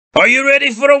Are you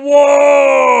ready for a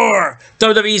war?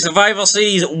 WWE Survivor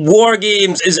Series War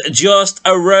Games is just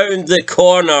around the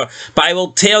corner, but I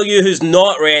will tell you who's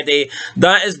not ready.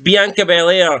 That is Bianca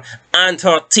Belair and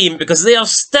her team, because they are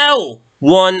still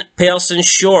one person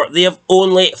short. They have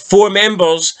only 4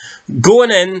 members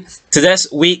going in to this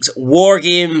week's War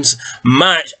Games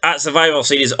match at Survivor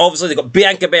Series. Obviously, they've got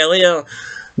Bianca Belair,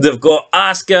 they've got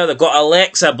Asuka, they've got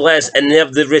Alexa Bliss, and they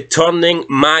have the returning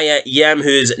Mia Yim,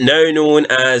 who's now known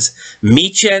as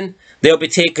Michin. They'll be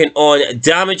taking on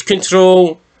Damage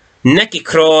Control, Nikki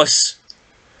Cross,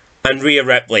 and Rhea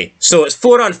Ripley. So it's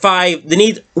 4 on 5. They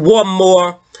need one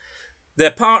more.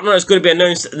 The partner is going to be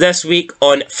announced this week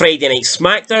on Friday Night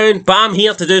SmackDown, but I'm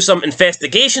here to do some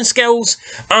investigation skills.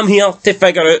 I'm here to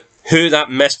figure out who that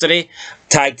mystery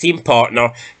tag team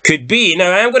partner could be.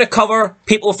 Now, I'm going to cover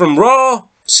people from Raw,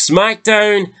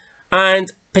 SmackDown,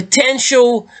 and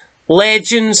potential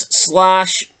legends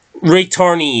 /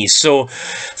 returnees. So,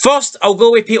 first, I'll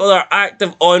go with people that are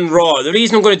active on Raw. The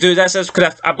reason I'm going to do this is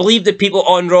because I believe that people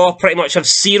on Raw pretty much have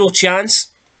 0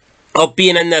 chance of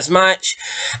being in this match.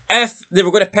 If they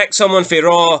were going to pick someone for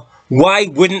Raw, why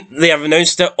wouldn't they have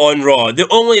announced it on Raw? The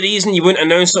only reason you wouldn't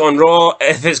announce it on Raw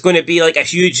if it's going to be like a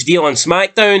huge deal on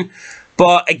SmackDown.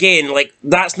 But again, like,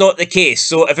 that's not the case.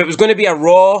 So if it was going to be a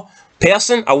Raw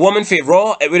person, a woman for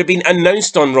Raw, it would have been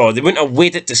announced on Raw. They wouldn't have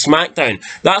waited to SmackDown.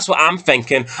 That's what I'm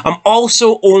thinking. I'm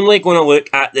also only going to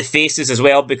look at the faces as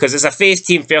well, because it's a face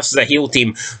team versus a heel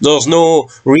team. There's no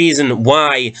reason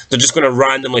why they're just going to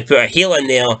randomly put a heel in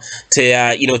there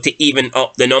to you know, to even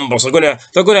up the numbers. They're going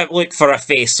to look for a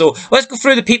face. So let's go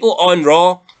through the people on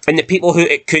Raw and the people who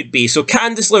it could be. So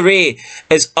Candace LERAE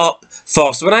is up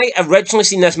first. When I originally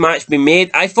seen this match be made,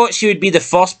 I thought she would be the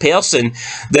first person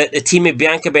that the team of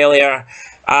Bianca Belair,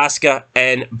 Asuka,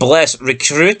 and Bliss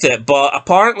recruited, but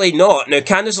apparently not. Now,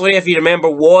 Candace LERAE, if you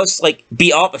remember, was like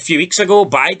beat up a few weeks ago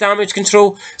by Damage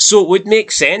Control, so it would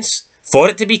make sense for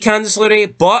it to be Candace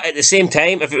LERAE, but at the same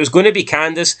time, if it was going to be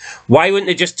Candace, why wouldn't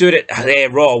they just do it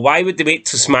at Raw? Why would they wait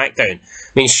till SmackDown?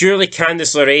 I mean, surely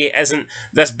Candace LERAE isn't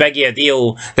this big of a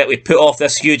deal that we put off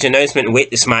this huge announcement and wait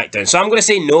to SmackDown. So I'm going to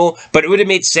say no, but it would have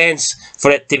made sense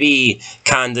for it to be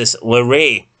Candace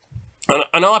LERAE.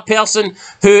 Another person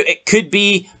who it could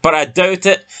be, but I doubt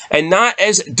it, and that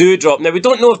is Doudrop. Now, we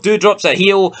don't know if Doudrop's a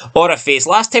heel or a face.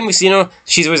 Last time we seen her,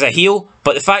 she was a heel,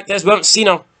 but the fact is we haven't seen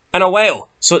her in a while.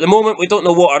 So at the moment, we don't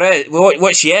know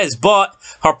what she is, but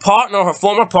her partner, her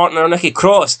former partner, Nikki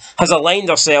Cross, has aligned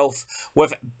herself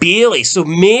with Bayley. So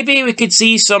maybe we could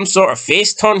see some sort of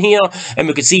face turn here, and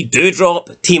we could see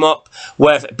Doudrop team up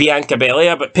with Bianca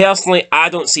Belair. But personally, I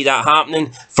don't see that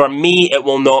happening. For me, it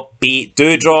will not be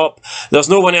Doudrop. There's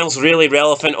no one else really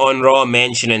relevant on Raw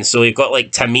mentioning. So you've got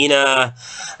like Tamina,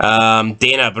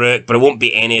 Dana Brooke, but it won't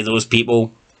be any of those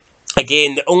people.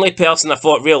 Again, the only person I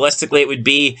thought realistically it would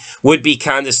be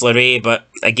Candace LERAE, but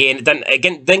again, it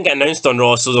didn't get announced on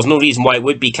Raw, so there's no reason why it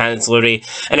would be Candace LERAE.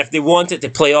 And if they wanted to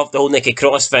play off the whole Nikki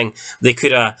Cross thing, they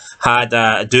could have had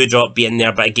Doudrop be in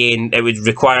there, but again, it would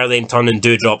require them turning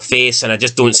Doudrop face, and I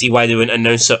just don't see why they wouldn't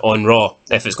announce it on Raw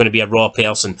if it's going to be a Raw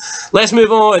person. Let's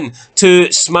move on to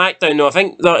SmackDown now. I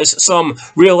think there is some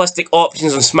realistic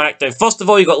options on SmackDown. First of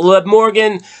all, you've got Liv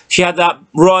Morgan. She had that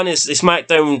run as the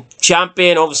SmackDown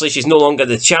champion. Obviously, she's no longer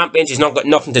the champion. She's not got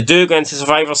nothing to do going into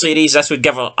Survivor Series. This would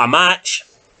give her a match.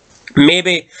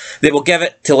 Maybe they will give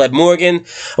it to Liv Morgan.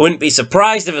 I wouldn't be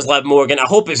surprised if it's Liv Morgan. I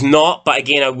hope it's not, but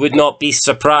again, I would not be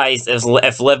surprised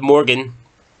if Liv Morgan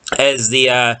is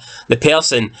the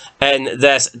person in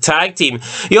this tag team.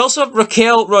 You also have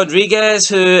Raquel Rodriguez,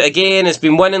 who again has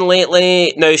been winning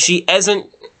lately. Now, she isn't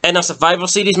in a Survivor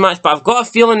Series match, but I've got a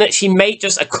feeling that she might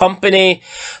just accompany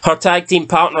her tag team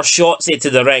partner Shotzi to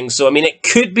the ring. So, I mean, it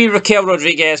could be Raquel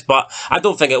Rodriguez, but I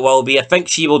don't think it will be. I think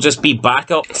she will just be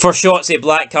backup for Shotzi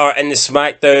Blackheart in the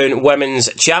SmackDown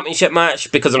Women's Championship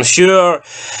match, because I'm sure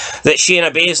that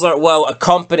Shayna Baszler will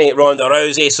accompany Ronda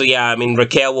Rousey. So, yeah, I mean,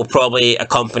 Raquel will probably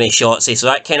accompany Shotzi. So,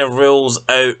 that kind of rules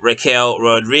out Raquel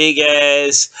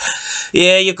Rodriguez.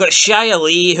 Yeah, you've got Shia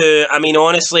Lee, who, I mean,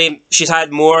 honestly, she's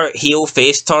had more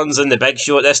heel-face turns in the Big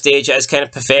Show at this stage. It is kind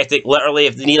of pathetic. Literally,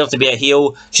 if they need her to be a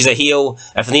heel, she's a heel.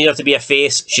 If they need her to be a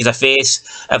face, she's a face.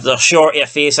 If they're short of a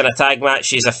face in a tag match,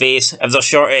 she's a face. If they're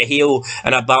short of a heel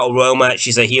in a Battle Royal match,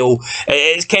 she's a heel.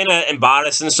 It's kind of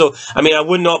embarrassing. So, I mean, I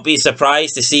would not be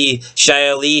surprised to see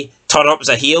Shia Lee turn up as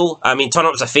a heel, turn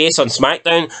up as a face on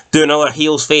SmackDown, do another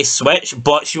heel's face switch,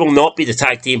 but she will not be the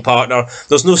tag team partner.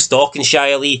 There's no stock in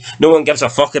Shia Lee. No one gives a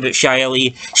fuck about Shia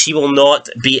Lee. She will not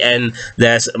be in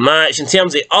this match. In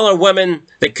terms of other women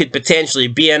that could potentially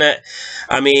be in it,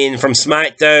 I mean, from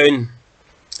SmackDown,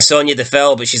 Sonya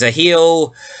Deville, but she's a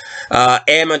heel.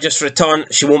 Emma just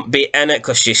returned. She won't be in it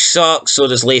because she sucks. So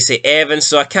does Lacey Evans.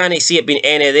 So I can't see it being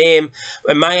any of them.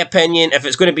 In my opinion, if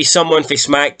it's going to be someone for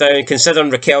SmackDown, considering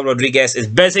Raquel Rodriguez is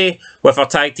busy with her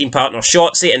tag team partner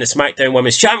Shotzi in the SmackDown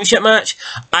Women's Championship match,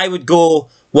 I would go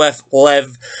with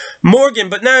Liv Morgan.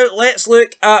 But now let's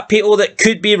look at people that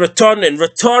could be returning.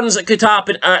 Returns that could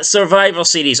happen at Survivor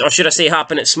Series, or should I say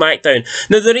happen at SmackDown.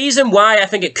 Now the reason why I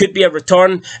think it could be a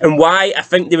return and why I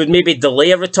think they would maybe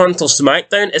delay a return till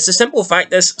SmackDown is the simple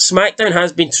fact is SmackDown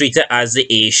has been treated as the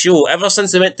A show. Ever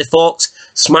since they went to Fox,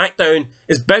 SmackDown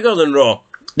is bigger than Raw.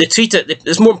 They treat it,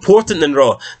 it's more important than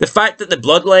Raw. The fact that the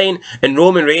Bloodline and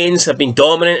Roman Reigns have been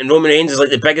dominant, and Roman Reigns is like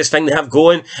the biggest thing they have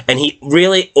going, and he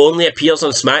really only appears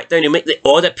on SmackDown. He'll make the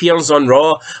odd appearance on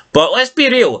Raw. But let's be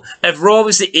real, if Raw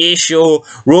was the A show,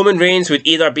 Roman Reigns would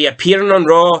either be appearing on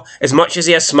Raw as much as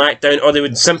he has SmackDown, or they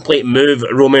would simply move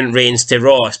Roman Reigns to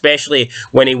Raw, especially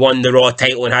when he won the Raw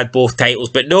title and had both titles.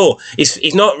 But no,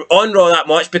 he's not on Raw that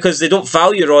much because they don't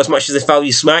value Raw as much as they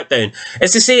value SmackDown.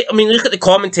 It's to say, I mean, look at the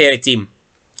commentary team.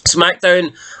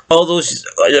 SmackDown, all those,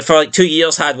 for like 2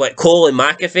 years, had, what, Cole and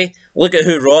McAfee? Look at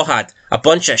who Raw had. A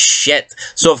bunch of shit.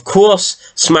 So, of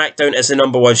course, SmackDown is the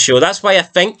 #1 show. That's why I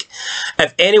think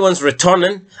if anyone's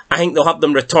returning, I think they'll have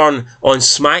them return on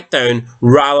SmackDown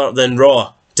rather than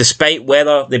Raw, despite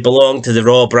whether they belong to the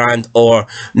Raw brand or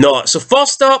not. So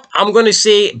first up, I'm going to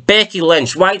say Becky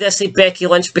Lynch. Why did I say Becky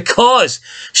Lynch? Because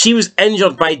she was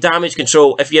injured by Damage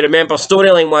Control. If you remember,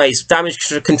 storyline-wise,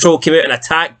 Damage Control came out and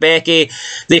attacked Becky.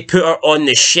 They put her on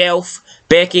the shelf.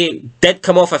 Becky did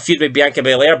come off a feud with Bianca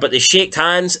Belair, but they shaked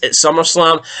hands at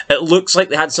SummerSlam. It looks like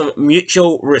they had some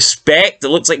mutual respect. It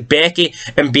looks like Becky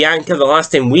and Bianca, the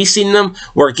last time we seen them,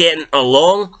 were getting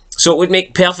along. So it would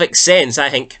make perfect sense, I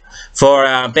think, for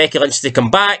Becky Lynch to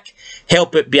come back,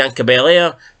 help out Bianca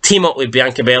Belair, team up with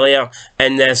Bianca Belair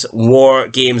in this War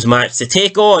Games match to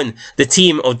take on the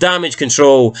team of Damage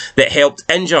Control that helped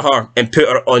injure her and put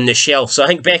her on the shelf. So I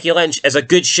think Becky Lynch is a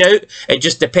good shout. It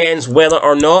just depends whether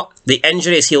or not the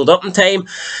injury is healed up in time.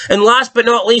 And last but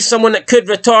not least, someone that could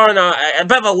return, a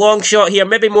bit of a long shot here,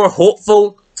 maybe more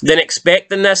hopeful than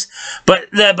expecting this, but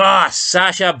the boss,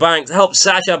 Sasha Banks. I hope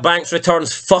Sasha Banks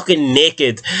returns fucking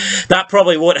naked. That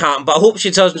probably won't happen, but I hope she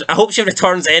does. I hope she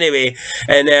returns anyway,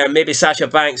 and maybe Sasha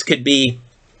Banks could be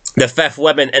the 5th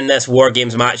woman in this War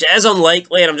Games match. It is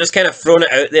unlikely, and I'm just kind of throwing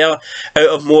it out there out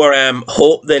of more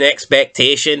hope than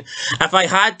expectation. If I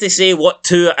had to say what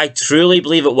two I truly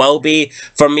believe it will be,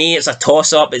 for me it's a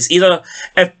toss-up. It's either,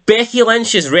 if Becky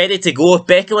Lynch is ready to go, if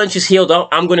Becky Lynch is healed up,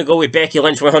 I'm going to go with Becky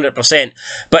Lynch 100%.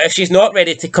 But if she's not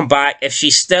ready to come back, if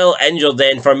she's still injured,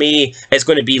 then for me it's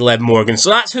going to be Liv Morgan. So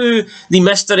that's who the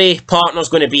mystery partner is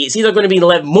going to be. It's either going to be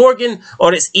Liv Morgan,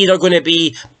 or it's either going to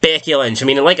be Becky Lynch. I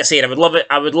mean, like I said, I would love it.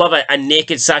 I would love a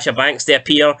naked Sasha Banks to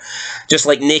appear, just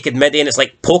like Naked Midi, and it's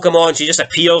like Pokemon. She just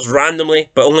appears randomly,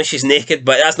 but only she's naked.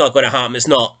 But that's not going to happen. It's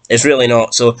not. It's really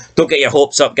not. So don't get your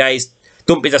hopes up, guys.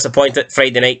 Don't be disappointed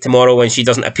Friday night tomorrow when she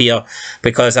doesn't appear,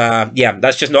 because yeah,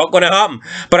 that's just not going to happen.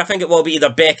 But I think it will be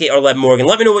either Becky or Liv Morgan.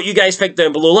 Let me know what you guys think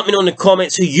down below. Let me know in the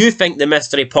comments who you think the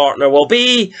mystery partner will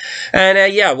be,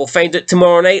 and yeah, we'll find out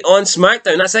tomorrow night on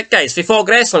SmackDown. That's it, guys. For Fog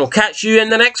Wrestling, we'll catch you in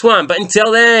the next one. But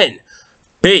until then,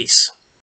 peace.